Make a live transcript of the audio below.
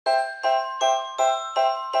Hello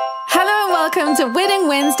and welcome to Wedding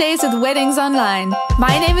Wednesdays with Weddings Online.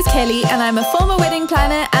 My name is Kelly and I'm a former wedding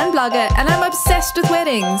planner and blogger, and I'm obsessed with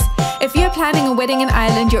weddings. If you're planning a wedding in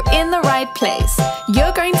Ireland, you're in the right place.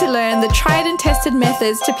 You're going to learn the tried and tested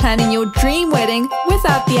methods to planning your dream wedding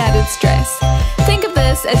without the added stress. Think of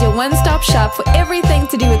this as your one-stop shop for everything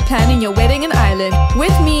to do with planning your wedding in Ireland,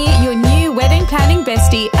 with me, your new wedding planning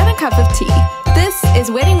bestie, and a cup of tea. This is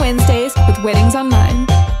Wedding Wednesdays with Weddings Online.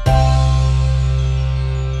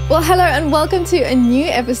 Well, hello and welcome to a new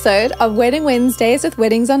episode of Wedding Wednesdays with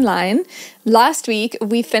Weddings Online. Last week,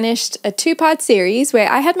 we finished a two-part series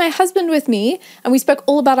where I had my husband with me and we spoke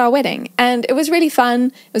all about our wedding. And it was really fun.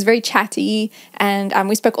 It was very chatty, and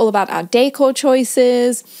we spoke all about our decor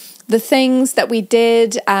choices, the things that we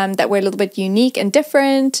did that were a little bit unique and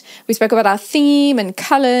different. We spoke about our theme and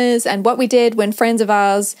colors and what we did when friends of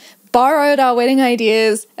ours borrowed our wedding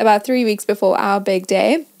ideas about 3 weeks before our big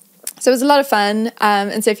day. So it was a lot of fun,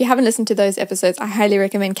 and so if you haven't listened to those episodes, I highly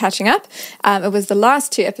recommend catching up. It was the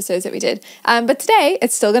last two episodes that we did. But today,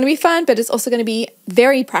 it's still going to be fun, but it's also going to be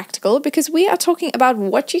very practical because we are talking about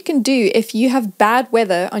what you can do if you have bad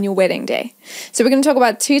weather on your wedding day. So we're going to talk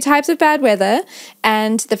about two types of bad weather,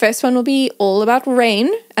 and the first one will be all about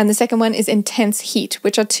rain, and the second one is intense heat,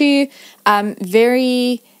 which are two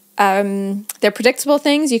they're predictable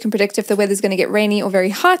things. You can predict if the weather's going to get rainy or very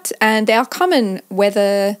hot, and they are common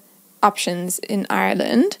weather options in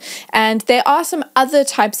Ireland. And there are some other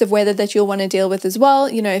types of weather that you'll want to deal with as well,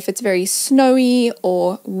 you know, if it's very snowy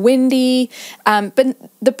or windy. But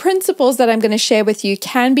the principles that I'm going to share with you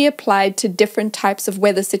can be applied to different types of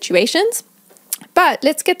weather situations. But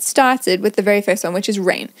let's get started with the very first one, which is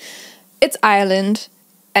rain. It's Ireland,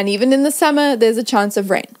 and even in the summer, there's a chance of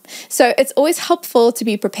rain. So it's always helpful to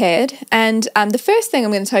be prepared. And the first thing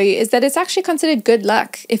I'm going to tell you is that it's actually considered good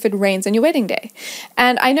luck if it rains on your wedding day.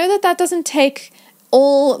 And I know that that doesn't take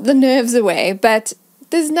all the nerves away, but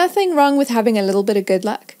there's nothing wrong with having a little bit of good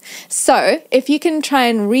luck. So if you can try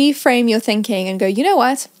and reframe your thinking and go, you know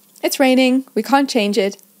what, it's raining, we can't change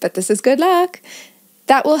it, but this is good luck,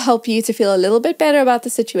 that will help you to feel a little bit better about the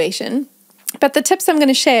situation. But the tips I'm going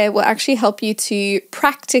to share will actually help you to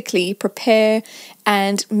practically prepare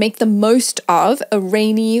and make the most of a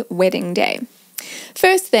rainy wedding day.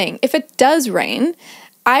 First thing, if it does rain,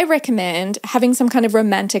 I recommend having some kind of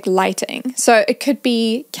romantic lighting. So it could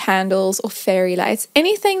be candles or fairy lights,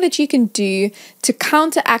 anything that you can do to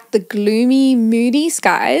counteract the gloomy, moody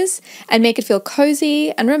skies and make it feel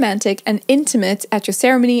cozy and romantic and intimate at your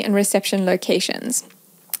ceremony and reception locations.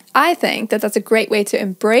 I think that that's a great way to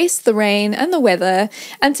embrace the rain and the weather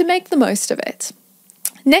and to make the most of it.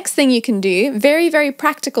 Next thing you can do, very, very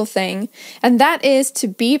practical thing, and that is to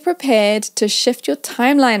be prepared to shift your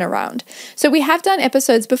timeline around. So we have done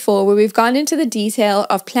episodes before where we've gone into the detail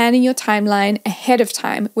of planning your timeline ahead of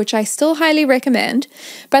time, which I still highly recommend,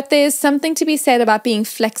 but there's something to be said about being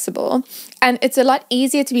flexible. And it's a lot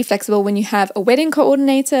easier to be flexible when you have a wedding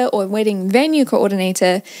coordinator or a wedding venue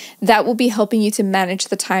coordinator that will be helping you to manage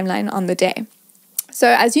the timeline on the day.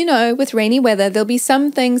 So as you know, with rainy weather, there'll be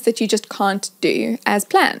some things that you just can't do as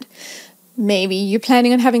planned. Maybe you're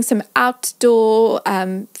planning on having some outdoor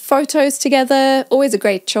photos together, always a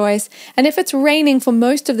great choice. And if it's raining for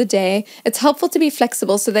most of the day, it's helpful to be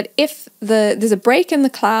flexible so that if there's a break in the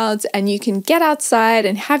clouds and you can get outside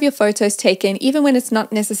and have your photos taken, even when it's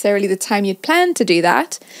not necessarily the time you'd planned to do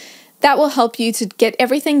that, that will help you to get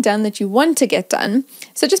everything done that you want to get done.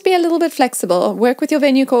 So just be a little bit flexible. Work with your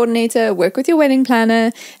venue coordinator, work with your wedding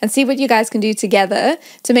planner, and see what you guys can do together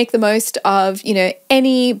to make the most of, you know,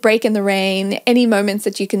 any break in the rain, any moments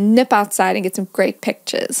that you can nip outside and get some great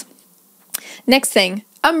pictures. Next thing,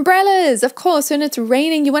 umbrellas. Of course, when it's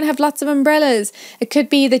raining, you want to have lots of umbrellas. It could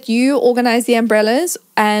be that you organize the umbrellas,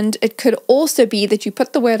 and it could also be that you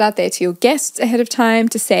put the word out there to your guests ahead of time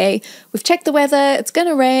to say, we've checked the weather, it's going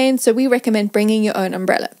to rain, so we recommend bringing your own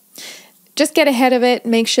umbrella. Just get ahead of it,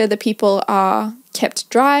 make sure that people are kept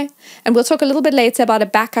dry, and we'll talk a little bit later about a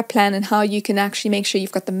backup plan and how you can actually make sure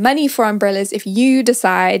you've got the money for umbrellas if you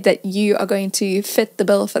decide that you are going to fit the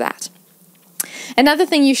bill for that. Another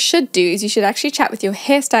thing you should do is you should actually chat with your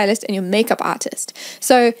hairstylist and your makeup artist.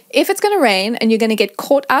 So if it's going to rain and you're going to get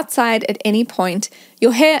caught outside at any point,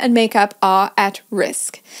 your hair and makeup are at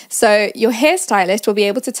risk. So your hairstylist will be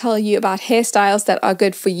able to tell you about hairstyles that are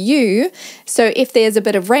good for you. So if there's a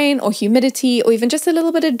bit of rain or humidity or even just a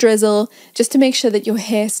little bit of drizzle, just to make sure that your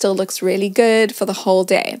hair still looks really good for the whole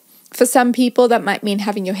day. For some people, that might mean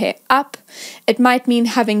having your hair up. It might mean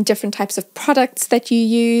having different types of products that you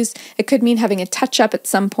use. It could mean having a touch-up at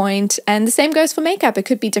some point. And the same goes for makeup. It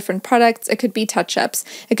could be different products. It could be touch-ups.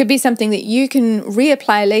 It could be something that you can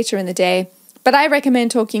reapply later in the day. But I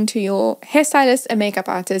recommend talking to your hairstylist and makeup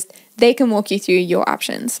artist. They can walk you through your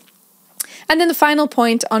options. And then the final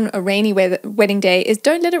point on a rainy wedding day is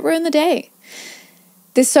don't let it ruin the day.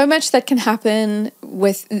 There's so much that can happen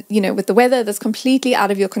with the weather that's completely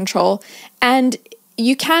out of your control, and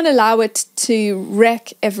you can allow it to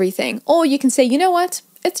wreck everything. Or you can say, you know what?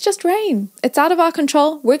 It's just rain. It's out of our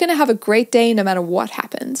control. We're going to have a great day no matter what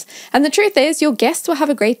happens. And the truth is, your guests will have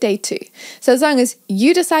a great day too. So as long as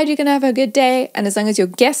you decide you're going to have a good day, and as long as your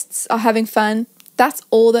guests are having fun, that's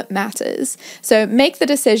all that matters. So make the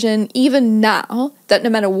decision even now that no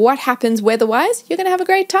matter what happens weather-wise, you're going to have a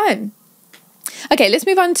great time. Okay, let's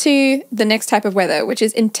move on to the next type of weather, which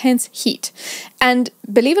is intense heat. And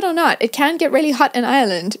believe it or not, it can get really hot in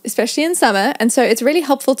Ireland, especially in summer. And so it's really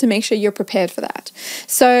helpful to make sure you're prepared for that.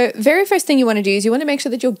 So very first thing you want to do is you want to make sure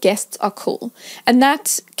that your guests are cool. And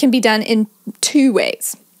that can be done in two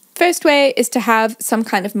ways. First way is to have some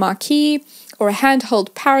kind of marquee or a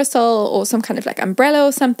handheld parasol or some kind of like umbrella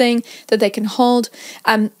or something that they can hold.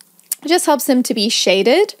 It just helps them to be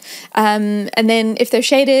shaded. And then if they're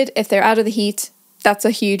shaded, if they're out of the heat, that's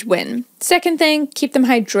a huge win. Second thing, keep them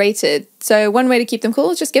hydrated. So one way to keep them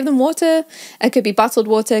cool is just give them water. It could be bottled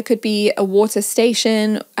water. It could be a water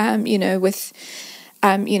station, with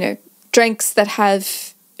drinks that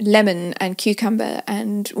have lemon and cucumber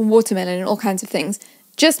and watermelon and all kinds of things.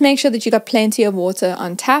 Just make sure that you got plenty of water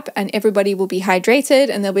on tap and everybody will be hydrated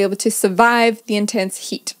and they'll be able to survive the intense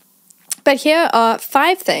heat. But here are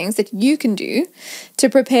 5 things that you can do to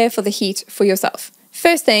prepare for the heat for yourself.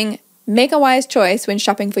 First thing, make a wise choice when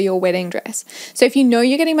shopping for your wedding dress. So if you know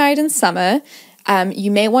you're getting married in summer,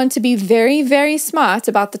 you may want to be very, very smart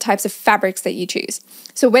about the types of fabrics that you choose.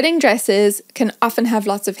 So wedding dresses can often have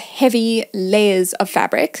lots of heavy layers of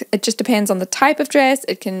fabric. It just depends on the type of dress.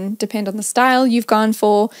 It can depend on the style you've gone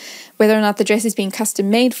for, whether or not the dress is being custom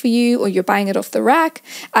made for you or you're buying it off the rack.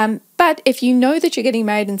 But if you know that you're getting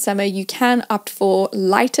married in summer, you can opt for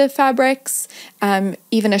lighter fabrics,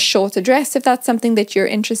 even a shorter dress if that's something that you're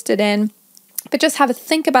interested in. But just have a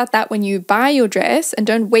think about that when you buy your dress and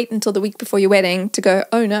don't wait until the week before your wedding to go,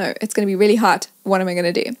 oh no, it's going to be really hot. What am I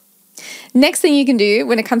going to do? Next thing you can do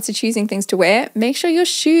when it comes to choosing things to wear, make sure your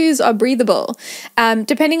shoes are breathable.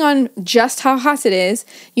 Depending on just how hot it is,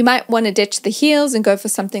 you might want to ditch the heels and go for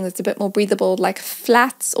something that's a bit more breathable like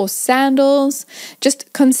flats or sandals.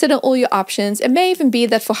 Just consider all your options. It may even be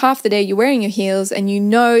that for half the day you're wearing your heels and you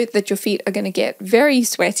know that your feet are going to get very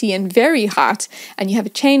sweaty and very hot and you have a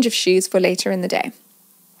change of shoes for later in the day.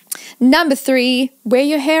 Number 3, wear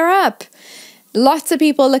your hair up. Lots of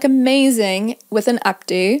people look amazing with an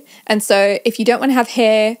updo. And so if you don't want to have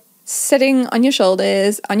hair sitting on your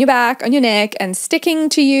shoulders, on your back, on your neck, and sticking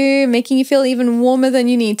to you, making you feel even warmer than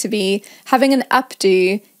you need to be, having an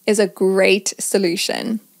updo is a great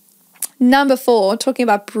solution. Number 4, talking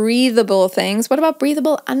about breathable things. What about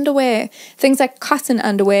breathable underwear? Things like cotton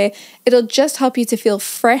underwear. It'll just help you to feel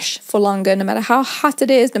fresh for longer, no matter how hot it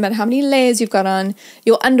is, no matter how many layers you've got on.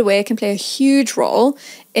 Your underwear can play a huge role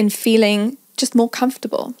in feeling just more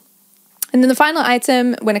comfortable. And then the final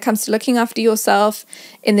item when it comes to looking after yourself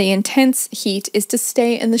in the intense heat is to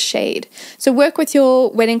stay in the shade. So work with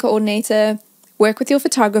your wedding coordinator, work with your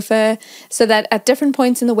photographer so that at different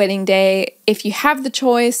points in the wedding day, if you have the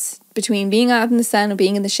choice between being out in the sun or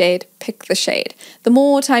being in the shade, pick the shade. The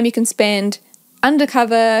more time you can spend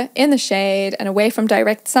undercover in the shade and away from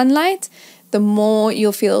direct sunlight, the more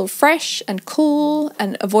you'll feel fresh and cool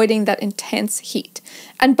and avoiding that intense heat.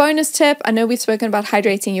 And bonus tip, I know we've spoken about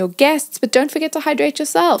hydrating your guests, but don't forget to hydrate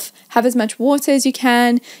yourself. Have as much water as you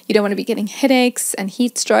can. You don't want to be getting headaches and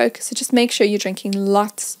heat stroke, so just make sure you're drinking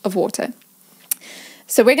lots of water.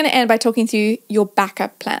 So we're going to end by talking through your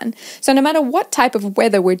backup plan. So no matter what type of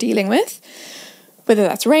weather we're dealing with, whether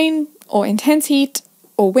that's rain or intense heat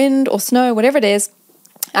or wind or snow, whatever it is,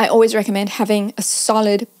 I always recommend having a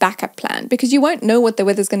solid backup plan because you won't know what the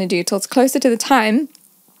weather's going to do till it's closer to the time.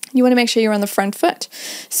 You want to make sure you're on the front foot.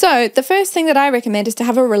 So the first thing that I recommend is to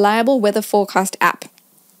have a reliable weather forecast app.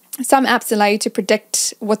 Some apps allow you to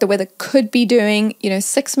predict what the weather could be doing,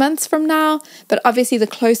 6 months from now. But obviously, the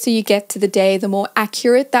closer you get to the day, the more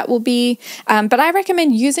accurate that will be. But I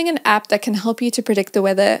recommend using an app that can help you to predict the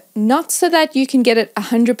weather, not so that you can get it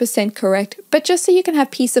 100% correct, but just so you can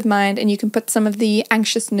have peace of mind and you can put some of the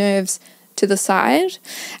anxious nerves to the side.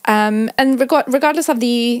 And regardless of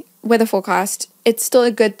the weather forecast, it's still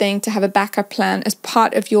a good thing to have a backup plan as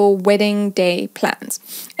part of your wedding day plans.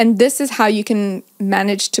 And this is how you can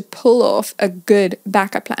manage to pull off a good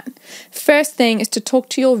backup plan. First thing is to talk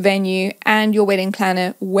to your venue and your wedding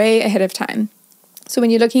planner way ahead of time. So when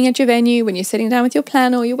you're looking at your venue, when you're sitting down with your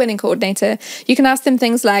planner or your wedding coordinator, you can ask them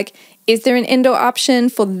things like, is there an indoor option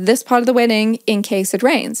for this part of the wedding in case it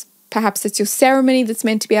rains? Perhaps it's your ceremony that's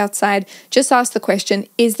meant to be outside. Just ask the question,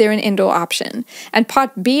 is there an indoor option? And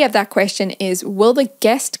part B of that question is, will the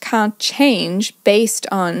guest count change based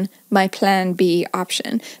on my plan B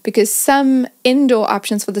option? Because some indoor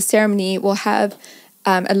options for the ceremony will have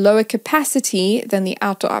a lower capacity than the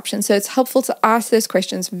outdoor option. So it's helpful to ask those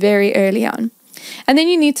questions very early on. And then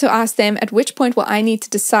you need to ask them, at which point will I need to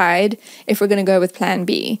decide if we're going to go with plan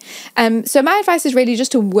B? So my advice is really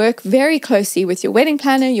just to work very closely with your wedding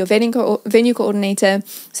planner, your venue coordinator,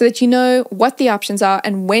 so that you know what the options are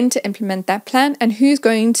and when to implement that plan and who's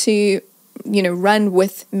going to, run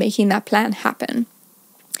with making that plan happen.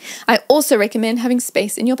 I also recommend having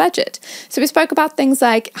space in your budget. So we spoke about things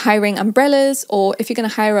like hiring umbrellas, or if you're going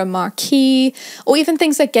to hire a marquee, or even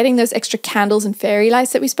things like getting those extra candles and fairy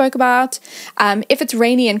lights that we spoke about. If it's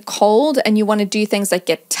rainy and cold and you want to do things like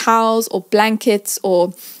get towels or blankets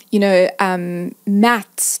or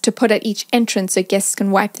mats to put at each entrance so guests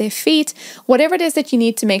can wipe their feet, whatever it is that you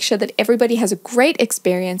need to make sure that everybody has a great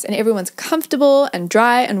experience and everyone's comfortable and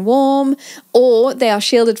dry and warm, or they are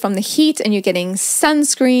shielded from the heat and you're getting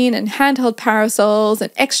sunscreen and handheld parasols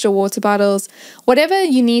and extra water bottles. Whatever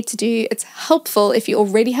you need to do, it's helpful if you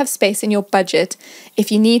already have space in your budget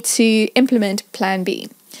if you need to implement plan B.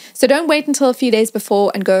 So don't wait until a few days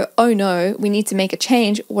before and go, oh no, we need to make a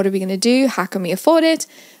change. What are we going to do? How can we afford it?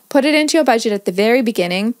 Put it into your budget at the very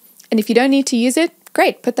beginning. And if you don't need to use it,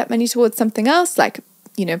 great. Put that money towards something else, like,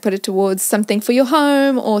 put it towards something for your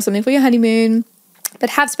home or something for your honeymoon, but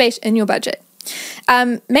have space in your budget.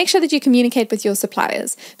 Make sure that you communicate with your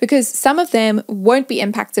suppliers, because some of them won't be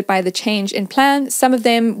impacted by the change in plan. Some of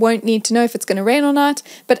them won't need to know if it's going to rain or not,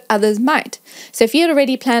 but others might. So if you had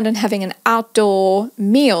already planned on having an outdoor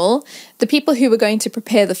meal, the people who were going to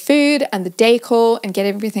prepare the food and the decor and get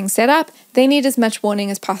everything set up, they need as much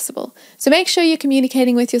warning as possible. So make sure you're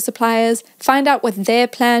communicating with your suppliers, find out what their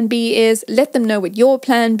plan B is, let them know what your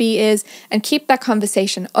plan B is, and keep that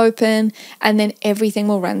conversation open, and then everything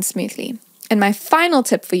will run smoothly. And my final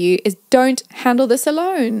tip for you is, don't handle this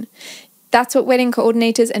alone. That's what wedding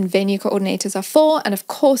coordinators and venue coordinators are for. And of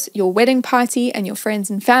course, your wedding party and your friends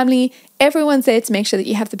and family, everyone's there to make sure that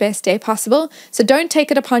you have the best day possible. So don't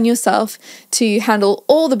take it upon yourself to handle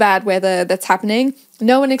all the bad weather that's happening.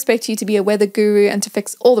 No one expects you to be a weather guru and to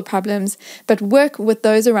fix all the problems, but work with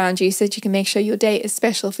those around you so that you can make sure your day is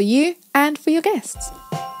special for you and for your guests.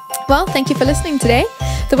 Well, thank you for listening today.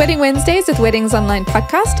 The Wedding Wednesdays with Weddings Online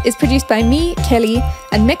podcast is produced by me, Kelly,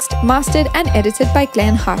 and mixed, mastered, and edited by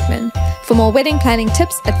Glenn Hartman. For more wedding planning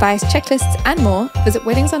tips, advice, checklists, and more, visit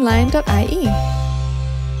weddingsonline.ie.